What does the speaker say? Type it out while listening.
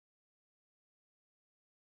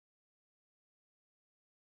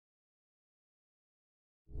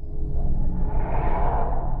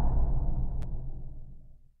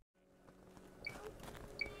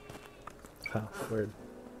Oh, weird.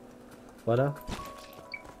 What now?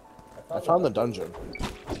 I found the dungeon.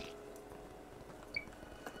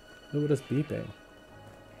 Ooh, what is beeping?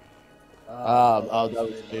 Oh, that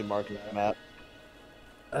was me marking the map.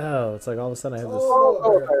 Oh, it's like all of a sudden I have this.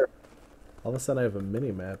 Oh, All of a sudden I have a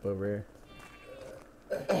mini map over here.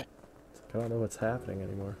 It's like I don't know what's happening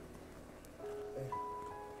anymore.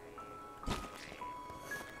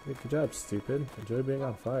 Hey, good job, stupid. Enjoy being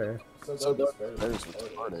on fire. so there's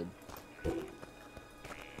retarded.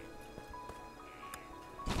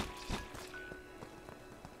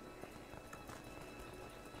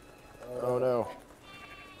 Oh no.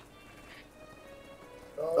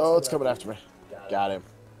 Oh, it's coming after me. Got him.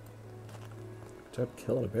 Good job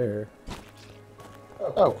killing a bear.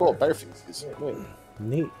 Oh, cool. Bear feces. Wait.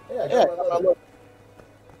 Neat. Yeah, look.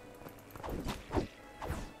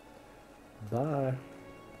 Bye.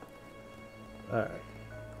 Alright.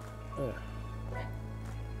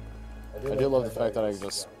 I do love the fact that I can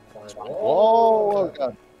just... Whoa! Oh,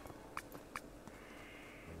 God.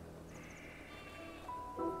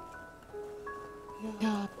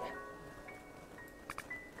 Yeah.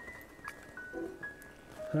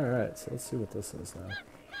 Alright, so let's see what this is now.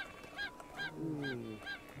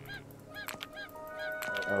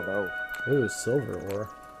 Oh, no. Ooh, silver ore.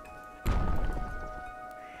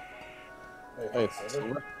 Hey, it's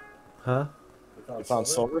silver? Huh? You found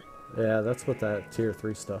silver? Yeah, that's what that tier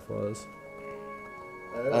 3 stuff was.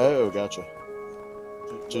 Oh, gotcha.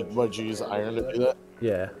 Did you use iron to do that?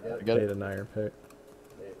 Yeah, I got made it. an iron pick.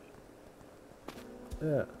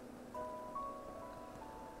 Yeah. I'll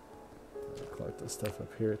collect this stuff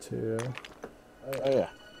up here too. Oh, yeah.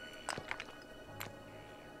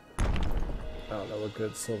 I don't know what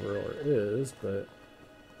good silver ore is, but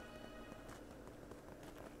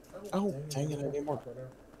Oh, dang it, I need more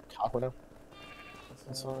copper now.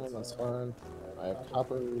 That's fine, that's fine. I have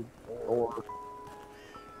copper, ore. I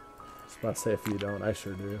was about to say if you don't, I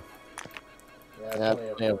sure do. Yeah,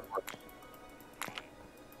 yeah.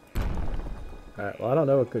 Alright, well I don't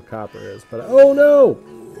know what good copper is, but oh no!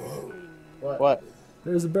 What?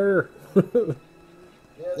 There's a bear.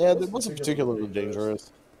 Yeah, that wasn't particularly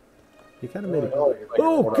dangerous. He kind of made it.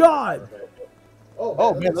 Oh god!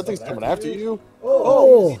 Oh man, that thing's coming after you.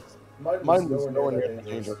 Oh! Mine was nowhere near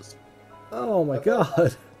dangerous. Oh my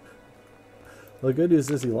god! Well, the good news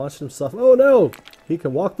is he launched himself. Oh no! He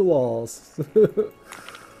can walk the walls.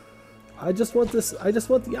 I just want this. I just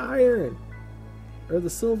want the iron or the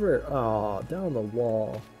silver. Oh, down the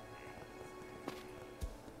wall.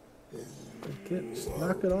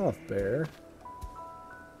 Knock it off, bear.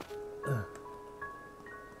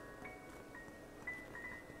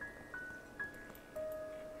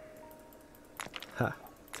 Ha!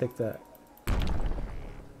 Take that. So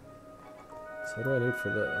what do I need for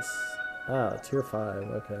this? Ah, tier 5.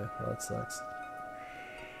 Okay, well, that sucks.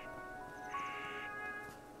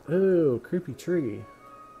 Ooh, creepy tree.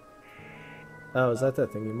 Oh, is that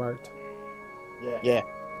thing you marked? Yeah.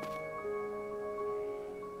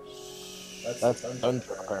 That's the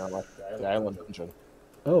dungeon, apparently. The island dungeon.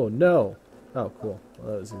 Oh, no. Oh, cool.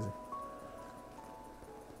 Well, that was easy.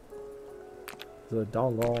 The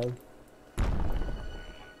dongle.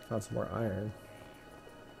 Found some more iron.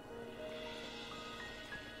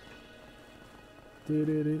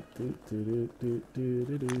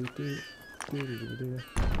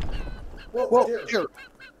 Whoa, here.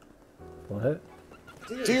 What?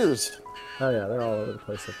 Tears. Oh yeah, they're all over the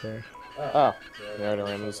place up there. Oh, they already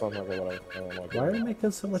ran into something like that. Why are you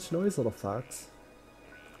making so much noise, little fox?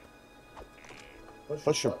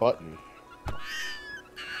 Push your button.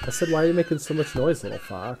 I said, why are you making so much noise, little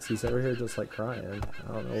fox? He's over here just like crying.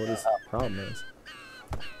 I don't know what his problem is.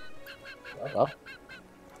 Well,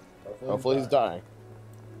 hopefully he's dying.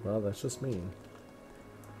 Well, that's just mean.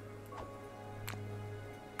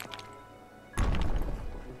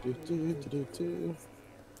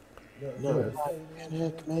 No,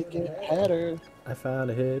 make it better. I found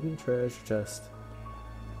a hidden treasure chest.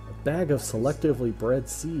 A bag of selectively bred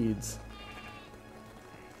seeds.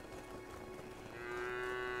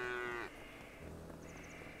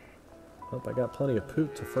 Hope I got plenty of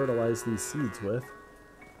poop to fertilize these seeds with.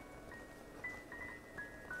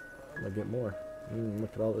 I'm gonna get more.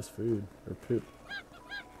 Look at all this food, or poop.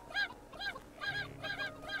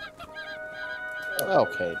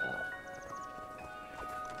 Okay, now.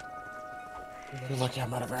 You're lucky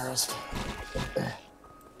I'm out of arrows.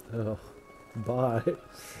 Oh, bye.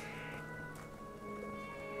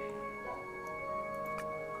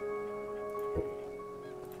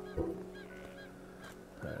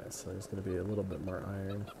 Alright, so there's gonna be a little bit more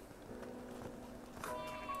iron.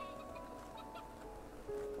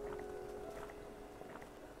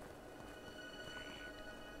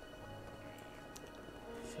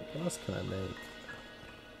 What else can I make?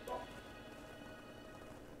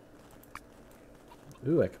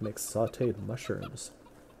 Ooh, I can make sauteed mushrooms.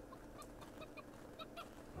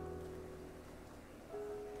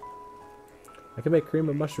 I can make cream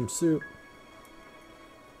of mushroom soup.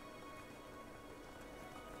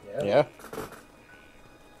 Yeah.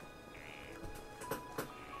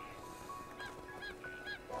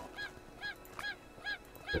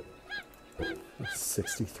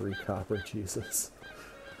 63 copper, Jesus.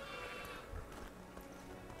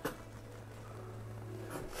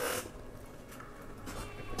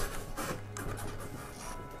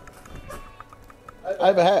 I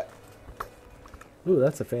have a hat. Ooh,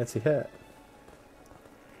 that's a fancy hat.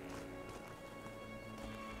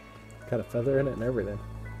 Got a feather in it and everything.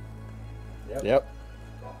 Yep.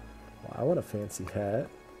 Well, I want a fancy hat.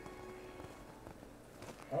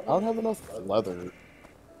 I don't have enough leather.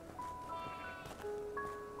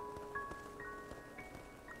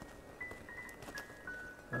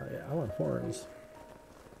 Oh yeah, I want horns.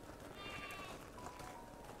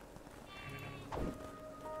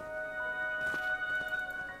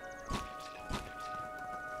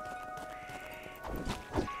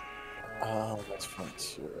 Oh, that's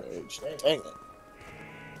Frontier Age. Dang it.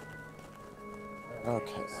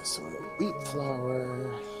 Okay, so we have wheat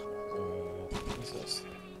flour. What is this?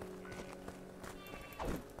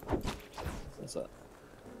 What's that?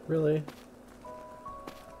 Really?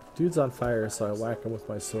 Dude's on fire, so I whack him with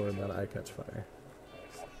my sword and then I catch fire.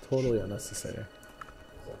 Totally unnecessary.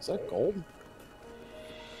 Is that gold?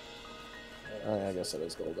 Oh, yeah, I guess it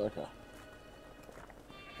is gold. Okay.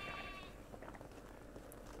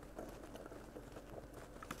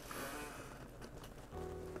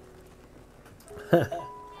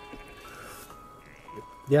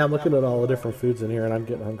 Yeah, I'm looking at all the different foods in here and I'm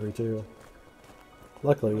getting hungry too.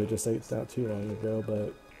 Luckily we just ate not too long ago,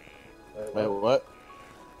 but... Wait, what?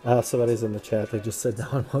 Somebody's in the chat, they just said now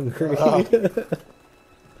I'm hungry. Oh.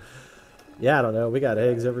 Yeah, I don't know, we got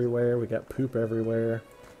eggs everywhere, we got poop everywhere.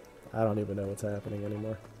 I don't even know what's happening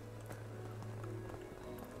anymore.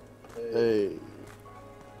 Hey.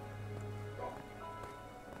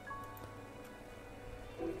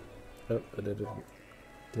 Oh, I did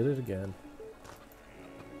it again.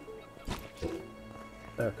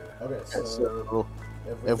 Okay, So,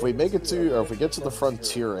 if we make it to, or if we get to the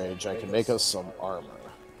Frontier Age, I can make us some armor.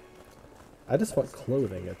 I just want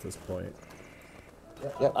clothing at this point.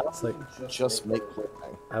 Yeah, It's like, just make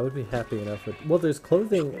clothing. I would be happy enough with... Well, there's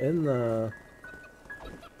clothing in the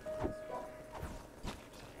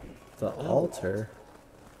altar.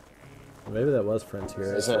 Maybe that was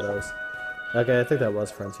Frontier Age. Is it? Okay, I think that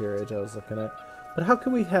was Frontier Age I was looking at. But how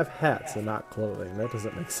can we have hats and not clothing? That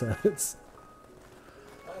doesn't make sense.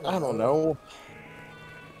 I don't know.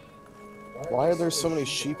 Why are there so many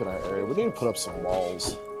sheep in our area? We need to put up some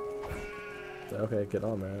walls. Okay, get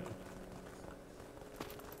on that.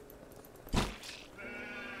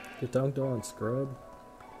 Get dunked on, scrub.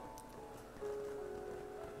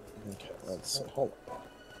 Okay, let's see. Hold on.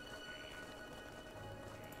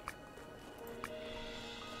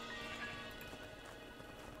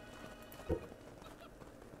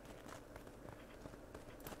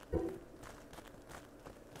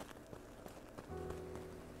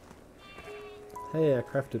 Hey, I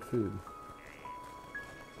crafted food.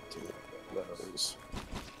 Those.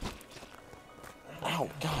 Ow,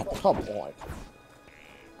 God, come on.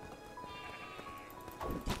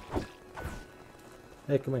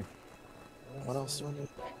 Hey, come here. What else do I need?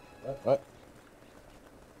 What?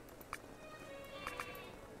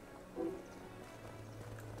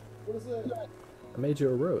 What is that? I made you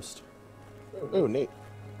a roast. Ooh, neat.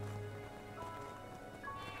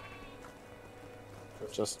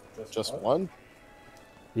 Just one?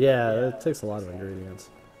 Yeah, it takes a lot of ingredients.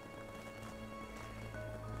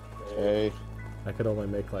 Okay. I could only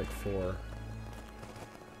make like 4.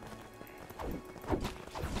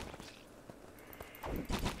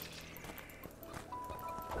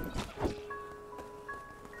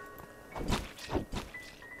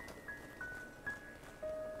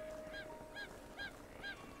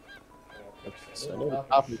 So I need a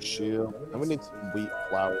copper shield, and we need some wheat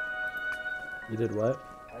flour. You did what?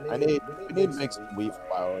 We need to make some wheat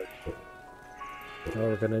flour. Oh,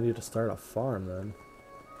 we're gonna need to start a farm then.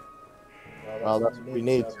 Well, that's what we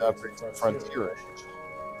need to upgrade to Frontier Age.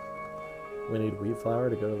 We need wheat flour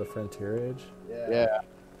to go to the Frontier Age? Yeah.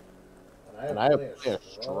 And I have plenty of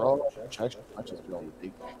straw, which actually might just be all the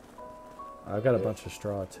big. I've got a bunch of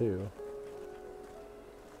straw too.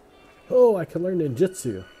 Oh, I can learn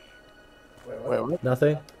ninjutsu. Wait, what?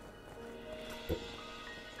 Nothing?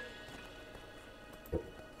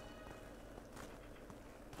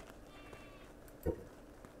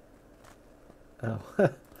 Oh,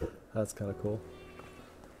 that's kind of cool.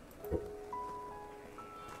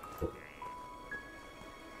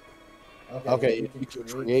 Okay, you can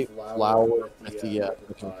create flour with the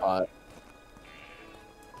cooking pot.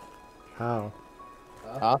 How?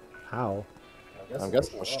 Huh? How? I'm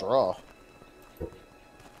guessing with straw.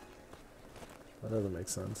 That doesn't make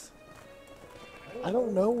sense. I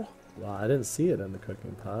don't know. Well, I didn't see it in the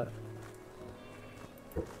cooking pot.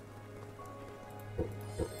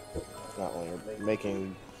 Not when you're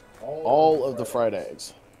making all of the fried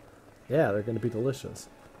eggs. Yeah, they're going to be delicious.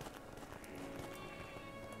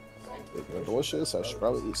 They're delicious. I should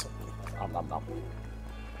probably eat some. Nom nom nom.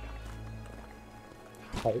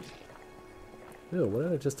 Ew, what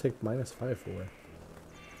did I just take -5 for?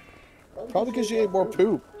 Probably because you ate more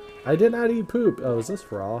poop. I did not eat poop. Oh, is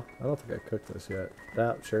this raw? I don't think I cooked this yet.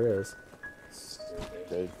 That sure is.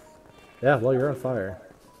 Dude. Yeah, well, you're on fire.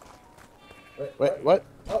 Wait, what?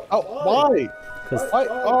 Oh, why? Why?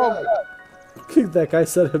 Oh, God. That guy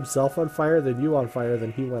set himself on fire, then you on fire,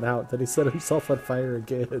 then he went out, then he set himself on fire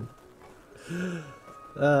again.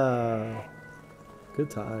 Good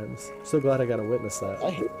times. I'm so glad I got to witness that.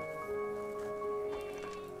 I hate.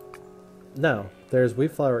 No, there's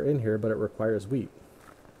wheat flour in here, but it requires wheat.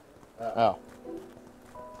 Oh.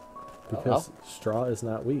 Because straw is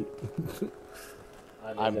not wheat.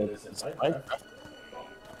 I mean, it's Minecraft.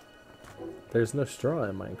 There's no straw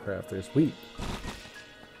in Minecraft, there's wheat.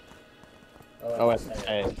 Oh, and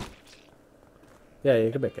hay. Yeah,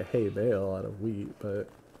 you can make a hay bale out of wheat, but...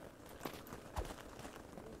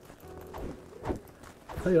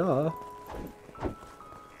 Hey,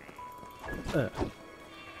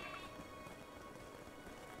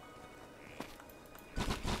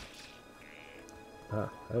 Ah,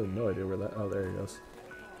 I have no idea where that... Oh, there he goes.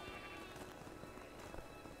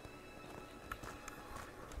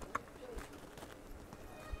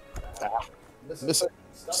 Ah, miss it.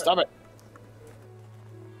 Stop it.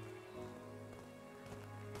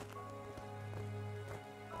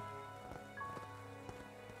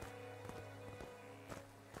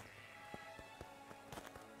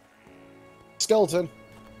 Skeleton.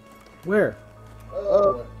 Where?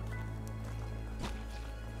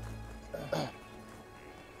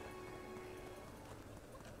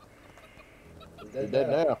 You're dead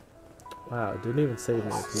now. Wow, didn't even save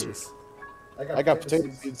me a piece. I got potato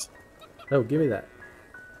seeds. Oh, give me that.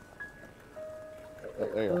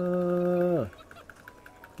 There you go.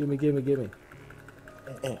 Gimme, gimme, gimme.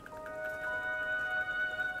 Eh.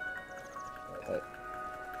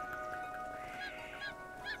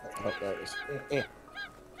 Oh, there it is. Eh.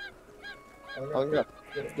 Oh, yeah.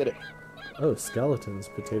 Get it. Oh, skeletons,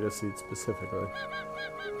 potato seeds specifically.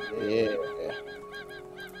 Yeah.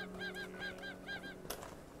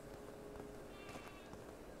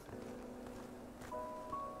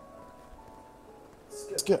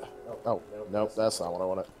 It's good. Oh, nope, that's not what I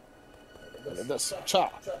wanted. I need this.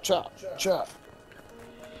 Chop, chop, chop.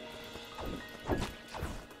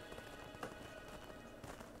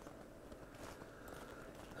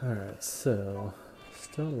 Alright, so...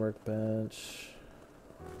 Stone workbench...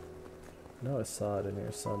 No, I saw it in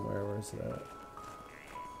here somewhere. Where's it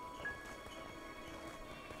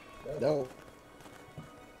at? No.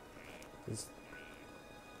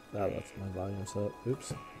 Oh, that's my volume's up.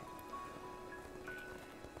 Oops.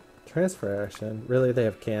 Transfer action. Really, they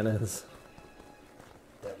have cannons.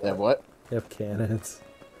 They have what? They have cannons.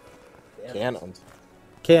 Cannons.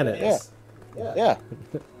 Cannons. Yeah.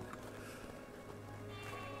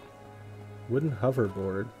 Wooden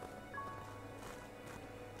hoverboard.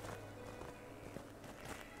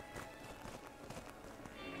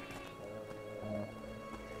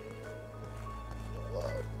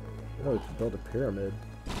 Oh, we can build a pyramid.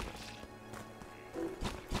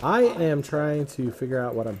 I am trying to figure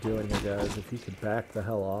out what I'm doing here, guys. If you could back the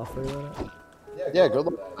hell off for a minute. Yeah, good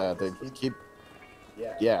luck with that. They keep...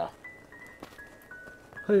 Yeah.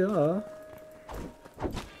 Hiya.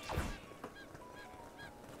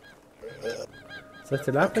 It's like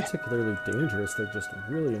they're not particularly dangerous, they're just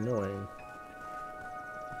really annoying.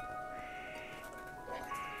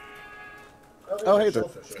 Oh, hey, there's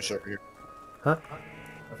fish over here. Huh?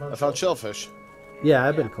 I found shellfish. Yeah,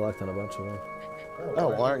 I've been collecting a bunch of them. Oh,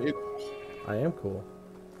 why aren't you? I am cool.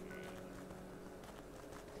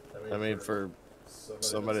 I mean, for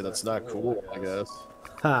somebody that's not cool, I guess.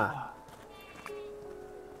 Ha!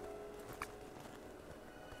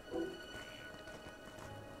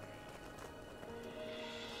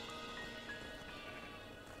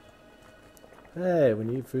 Hey, when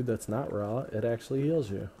you eat food that's not raw, it actually heals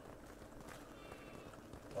you.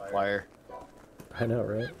 Liar. I know,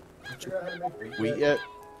 right? Wheat yet?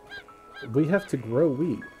 We have to grow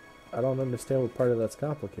wheat. I don't understand what part of that's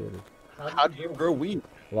complicated. How do you grow wheat?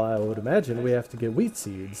 Well, I would imagine we have to get wheat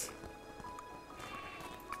seeds.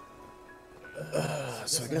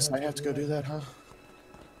 So I guess I have to go do that, huh?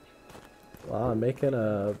 Well, I'm making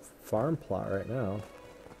a farm plot right now.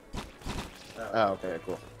 Oh, okay,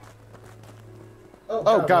 cool.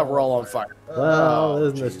 Oh god, we're all on fire. Well, Oh,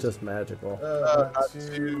 isn't this jeez. just magical?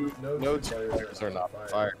 No two players are not on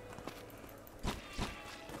fire.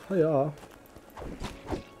 Oh, yeah.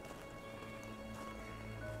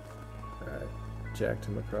 Alright, jacked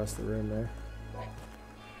him across the room there.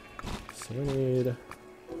 So we need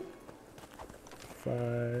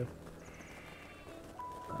 5.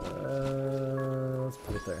 Let's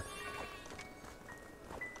put it there.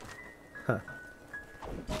 Huh.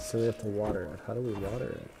 So we have to water it. How do we water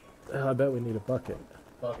it? Oh, I bet we need a bucket.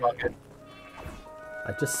 Bucket.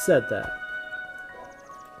 I just said that.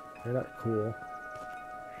 You're not cool.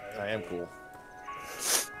 I am cool.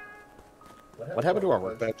 What happened to our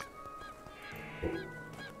workbench?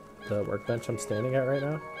 The workbench I'm standing at right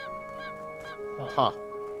now? Huh.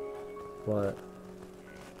 What?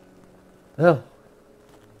 Oh.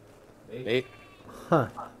 8. Huh.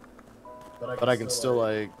 But I can still,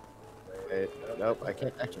 like... Wait, nope, I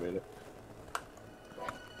can't activate it.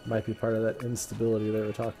 Might be part of that instability they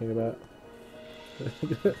were talking about.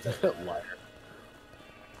 Liar.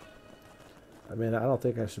 I mean, I don't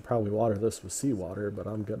think I should probably water this with seawater, but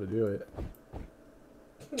I'm gonna do it.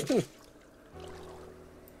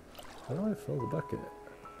 How do I fill the bucket?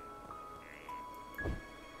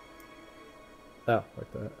 Oh,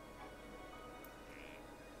 like that.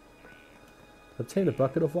 Obtain a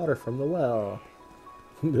bucket of water from the well.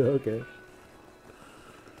 Okay.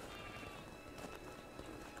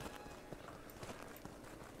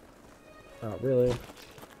 Oh, really?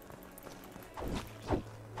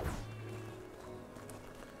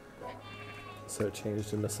 So it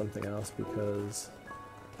changed into something else because...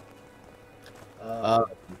 How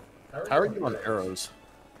are you on arrows?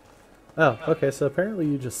 Oh, okay, so apparently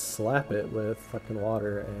you just slap it with fucking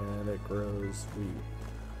water and it grows wheat.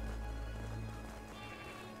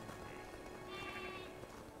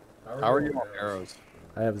 How are you on arrows?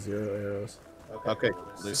 I have 0 arrows. Okay,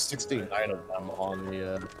 there's 69 of them on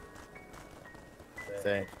the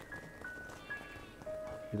thing.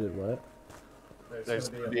 You did what? There's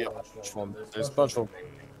gonna be a bunch of them. There's a bunch of them.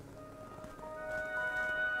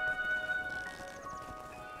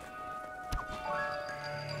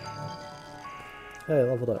 Hey,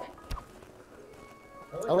 leveled up.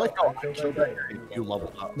 I like how I killed that guy and you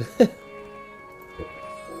leveled up.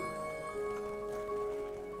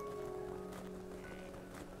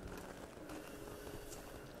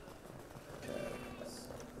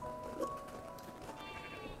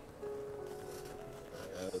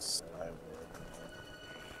 Yes, I will.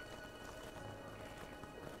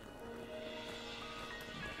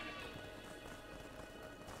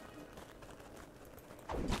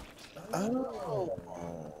 Oh.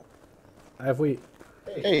 I have wheat.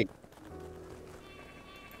 Hey.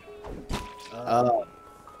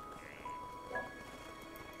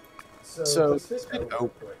 So hit O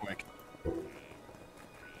quick.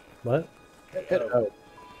 What? Hit O.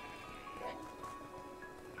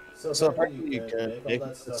 So apparently you can make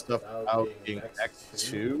this stuff out being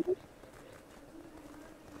X2.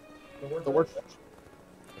 The workbench.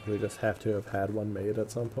 We just have to have had one made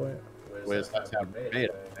at some point. With have to have made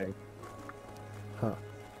it, I think. Huh.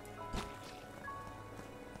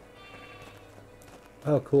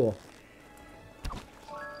 Oh, cool.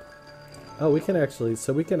 Oh, we can actually,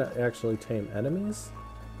 so we can actually tame enemies?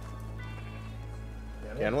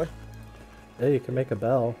 Can we? Yeah, you can make a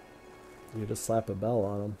bell. You just slap a bell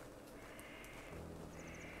on them.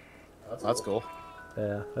 That's cool.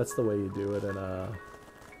 Yeah, that's the way you do it in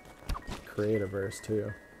Creativerse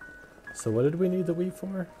too. So what did we need the wheat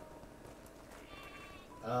for?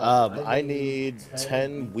 I need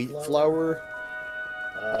 10 wheat flour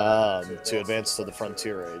to advance to the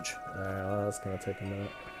frontier age. Alright, well, that's gonna take a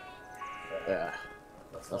minute. Yeah,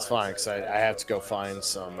 that's fine, because I have to go find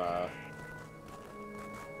some,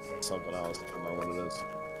 something else. I don't know what it is.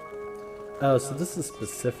 Oh, so this is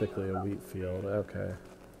specifically a wheat field. Okay.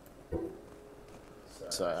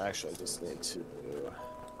 So I actually just need to...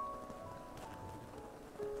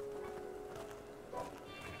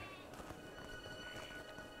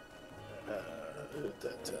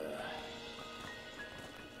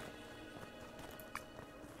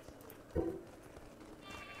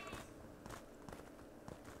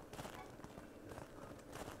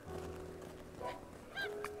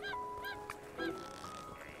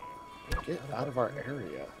 Get out of our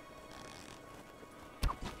area.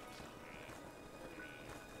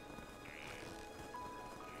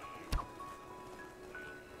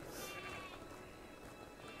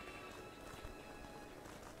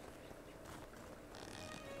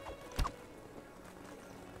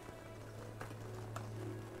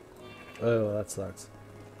 Oh, that sucks.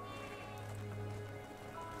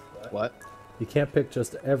 What? You can't pick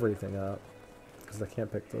just everything up. Because I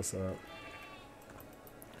can't pick this up.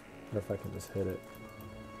 What if I can just hit it?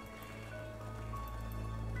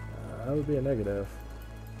 That would be a negative.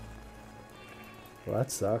 Well,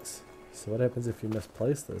 that sucks. So what happens if you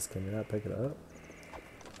misplace this? Can you not pick it up?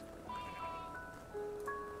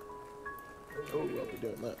 Oh, I'll be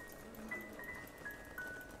doing that.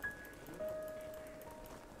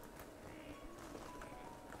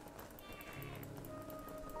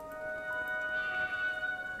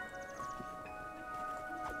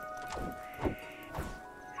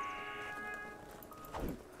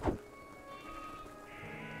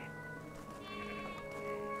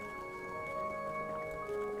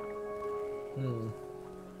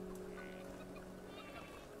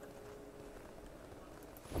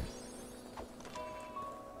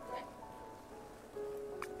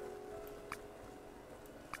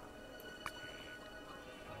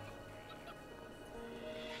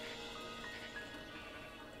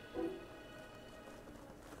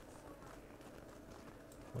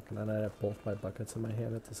 Can I not have both my buckets in my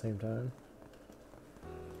hand at the same time?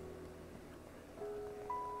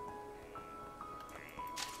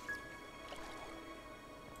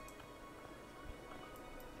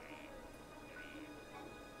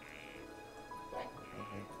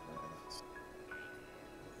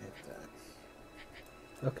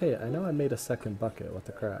 Okay, I know I made a second bucket. What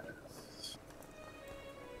the crap?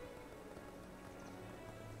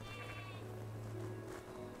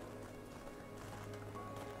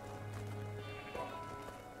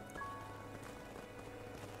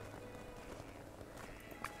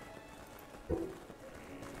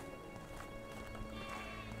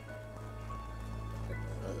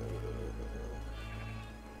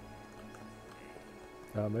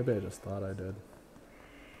 Oh, maybe I just thought I did.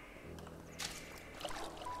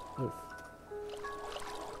 Oof.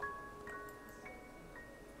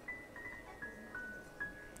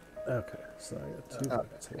 Okay, so I got two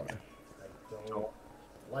buckets of water.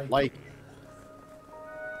 Like.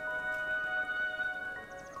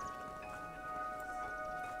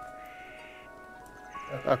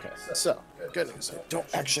 Okay, so good news. I don't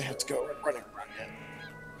actually have to go running around yet.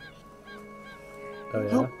 Oh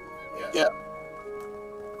yeah? Yeah.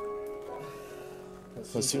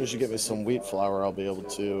 As soon as you get me some wheat flour, I'll be able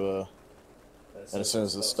to, and as soon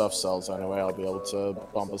as the stuff sells anyway, I'll be able to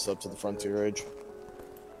bump us up to the frontier age.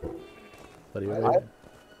 What are you waiting?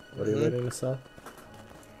 What are you waiting to sell?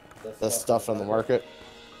 The stuff on the market.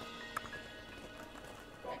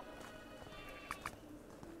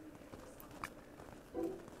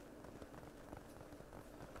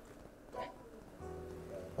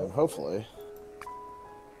 And hopefully...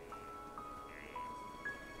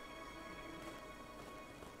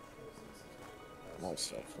 Nice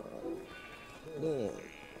stuff.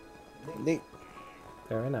 Neat.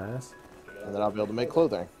 Very nice. And then I'll be able to make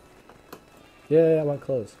clothing. Yeah, I want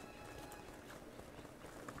clothes.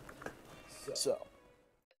 So.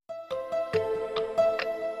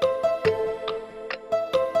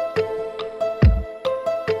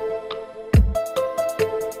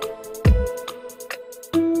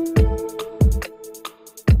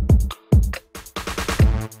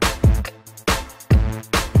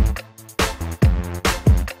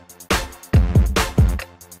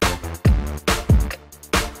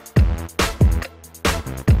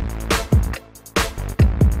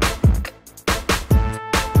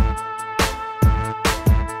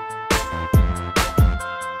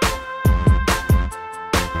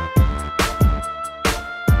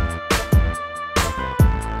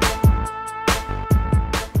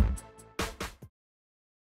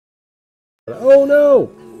 Oh no!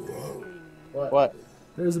 What?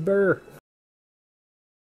 There's a bear.